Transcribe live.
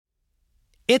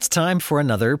It's time for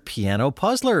another piano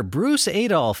puzzler. Bruce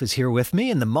Adolph is here with me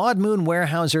in the Maud Moon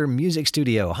Weyerhaeuser Music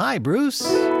Studio. Hi, Bruce.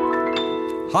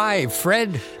 Hi,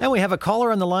 Fred. And we have a caller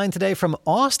on the line today from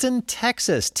Austin,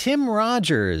 Texas. Tim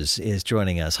Rogers is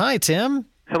joining us. Hi, Tim.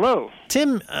 Hello.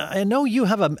 Tim, I know you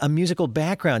have a musical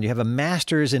background. You have a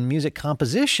master's in music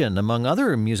composition, among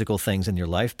other musical things in your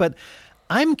life. But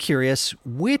I'm curious,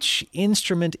 which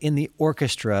instrument in the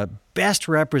orchestra best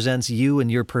represents you and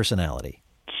your personality?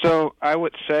 So I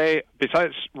would say,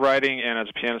 besides writing and as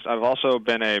a pianist, I've also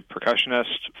been a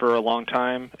percussionist for a long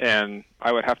time, and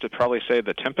I would have to probably say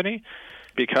the timpani,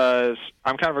 because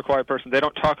I'm kind of a quiet person. They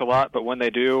don't talk a lot, but when they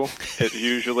do, it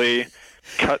usually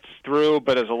cuts through,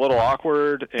 but is a little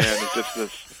awkward, and it's just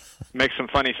this makes some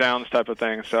funny sounds type of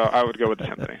thing. So I would go with the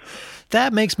timpani.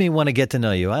 That makes me want to get to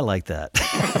know you. I like that.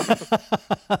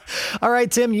 All right,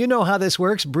 Tim, you know how this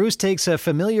works. Bruce takes a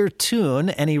familiar tune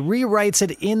and he rewrites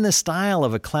it in the style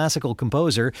of a classical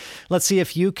composer. Let's see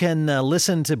if you can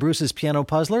listen to Bruce's piano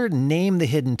puzzler, name the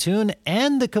hidden tune,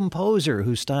 and the composer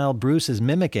whose style Bruce is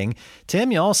mimicking.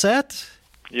 Tim, you all set?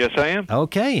 Yes, I am.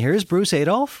 Okay, here's Bruce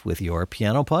Adolph with your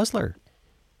piano puzzler.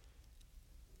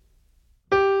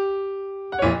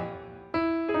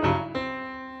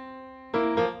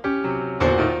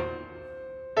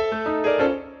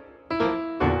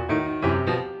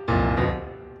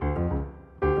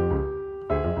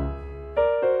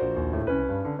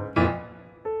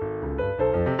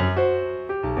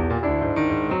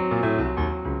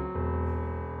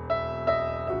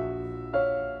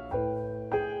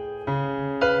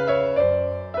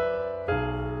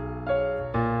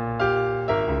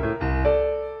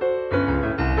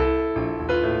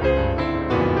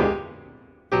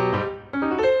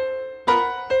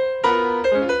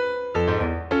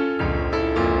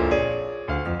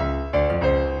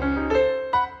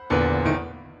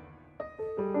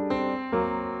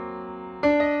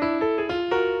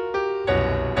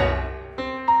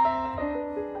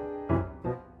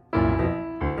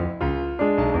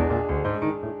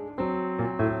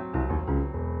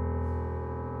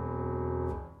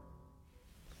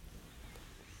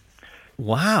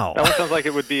 Wow. That one sounds like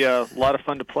it would be a lot of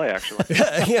fun to play, actually.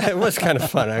 Yeah, it was kind of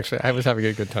fun, actually. I was having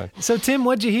a good time. So, Tim,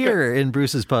 what'd you hear in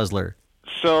Bruce's puzzler?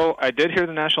 So I did hear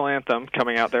the national anthem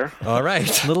coming out there. All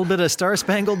right. A little bit of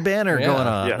Star-Spangled Banner going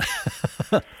on.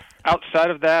 Yeah.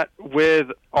 Outside of that, with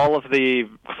all of the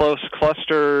close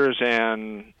clusters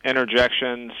and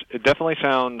interjections, it definitely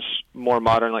sounds more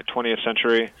modern, like 20th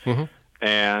century,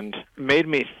 and made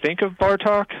me think of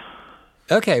Bartók.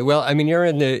 Okay, well, I mean, you're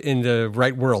in the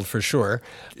right world for sure.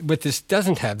 What this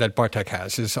doesn't have that Bartók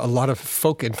has is a lot of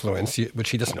folk influence,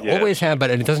 which he doesn't always have, but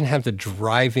it doesn't have the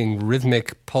driving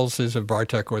rhythmic pulses of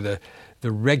Bartók or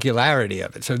the regularity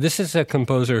of it. So this is a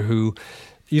composer who,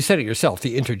 you said it yourself,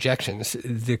 the interjections,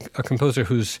 a composer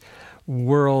whose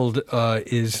world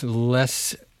is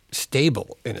less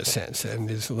stable in a sense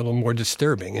and is a little more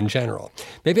disturbing in general.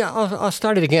 Maybe I'll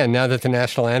start it again now that the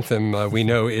national anthem we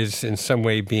know is in some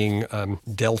way being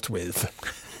dealt with.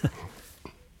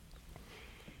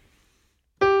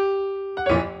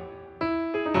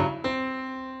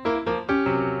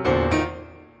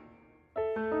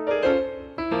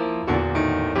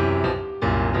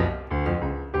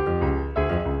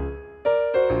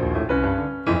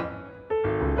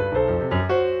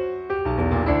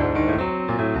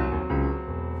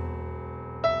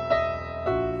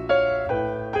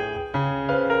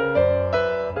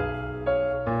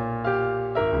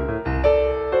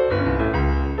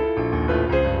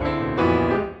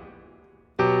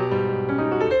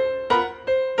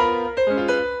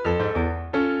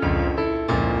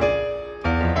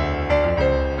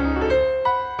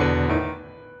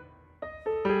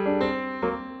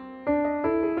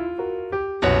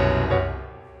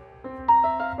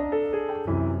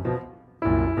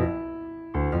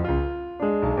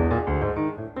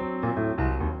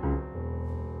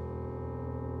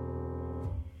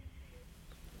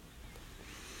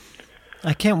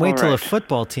 I can't wait till a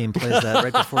football team plays that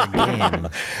right before a game.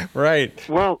 Right.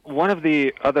 Well, one of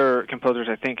the other composers,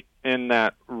 I think, in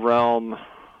that realm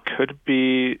could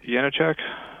be Janáček.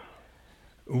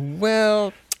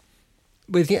 Well,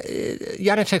 with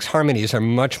Janáček's harmonies are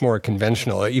much more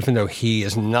conventional, even though he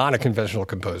is not a conventional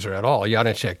composer at all.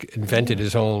 Janáček invented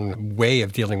his own way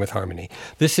of dealing with harmony.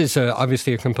 This is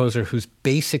obviously a composer whose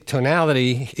basic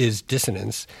tonality is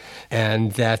dissonance,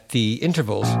 and that the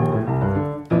intervals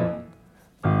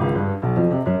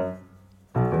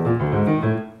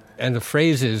and the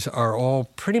phrases are all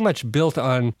pretty much built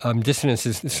on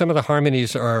dissonances. Some of the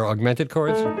harmonies are augmented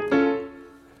chords,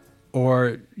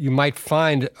 or you might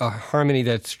find a harmony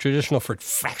that's traditional for a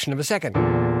fraction of a second,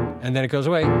 and then it goes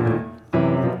away.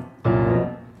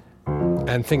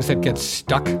 and things that get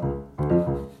stuck.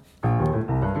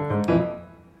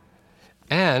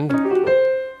 And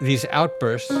these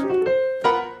outbursts.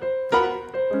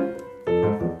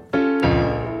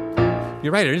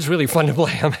 You're right, it is really fun to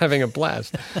play. I'm having a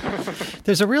blast.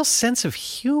 There's a real sense of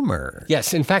humor.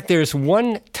 Yes, in fact, there's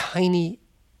one tiny,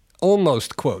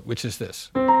 almost quote, which is this.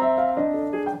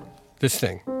 This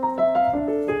thing.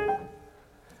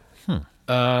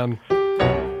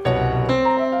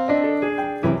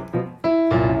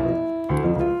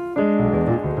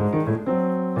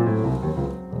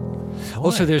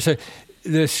 Also,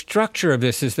 the structure of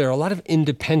this is there are a lot of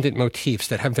independent motifs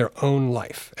that have their own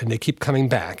life, and they keep coming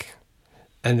back.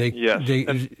 And they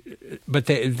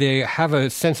have a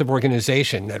sense of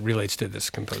organization that relates to this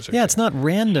composer. Yeah, it's not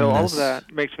randomness. So all of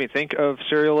that makes me think of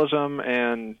serialism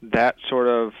and that sort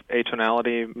of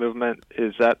atonality movement.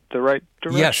 Is that the right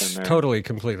direction? Yes, there? totally,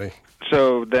 completely.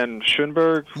 So then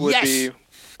Schoenberg would be...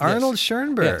 Arnold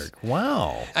Schoenberg. Yes.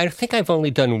 Wow. I think I've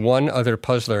only done one other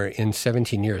puzzler in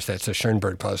 17 years that's a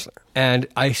Schoenberg puzzler. And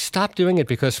I stopped doing it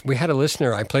because we had a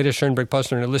listener, I played a Schoenberg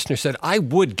puzzler, and a listener said, I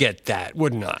would get that,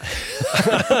 wouldn't I?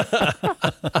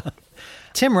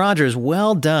 Tim Rogers,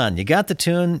 well done. You got the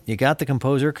tune, you got the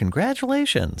composer.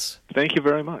 Congratulations. Thank you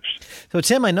very much. So,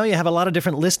 Tim, I know you have a lot of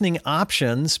different listening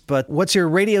options, but what's your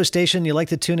radio station you like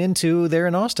to tune into there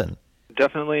in Austin?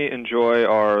 Definitely enjoy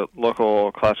our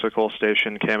local classical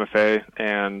station, KMFA,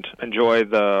 and enjoy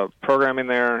the programming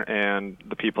there and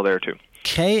the people there, too.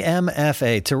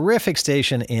 KMFA, terrific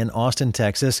station in Austin,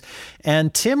 Texas.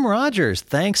 And Tim Rogers,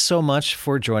 thanks so much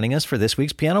for joining us for this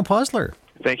week's Piano Puzzler.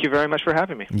 Thank you very much for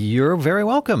having me. You're very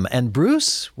welcome. And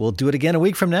Bruce, we'll do it again a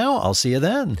week from now. I'll see you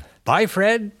then. Bye,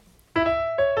 Fred.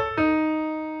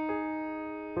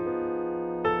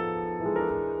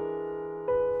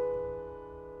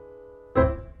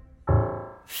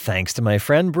 Thanks to my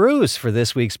friend Bruce for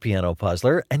this week's Piano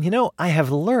Puzzler. And you know, I have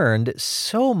learned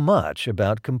so much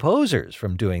about composers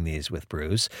from doing these with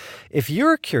Bruce. If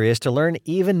you're curious to learn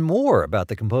even more about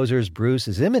the composers Bruce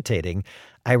is imitating,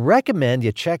 I recommend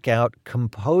you check out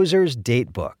Composer's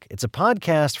Datebook. It's a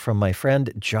podcast from my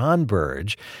friend John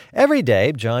Burge. Every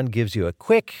day, John gives you a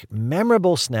quick,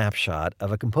 memorable snapshot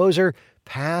of a composer,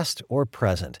 past or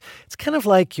present. It's kind of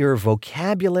like your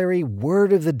vocabulary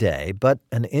word of the day, but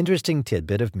an interesting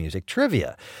tidbit of music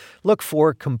trivia. Look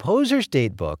for Composer's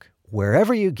Datebook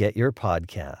wherever you get your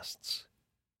podcasts.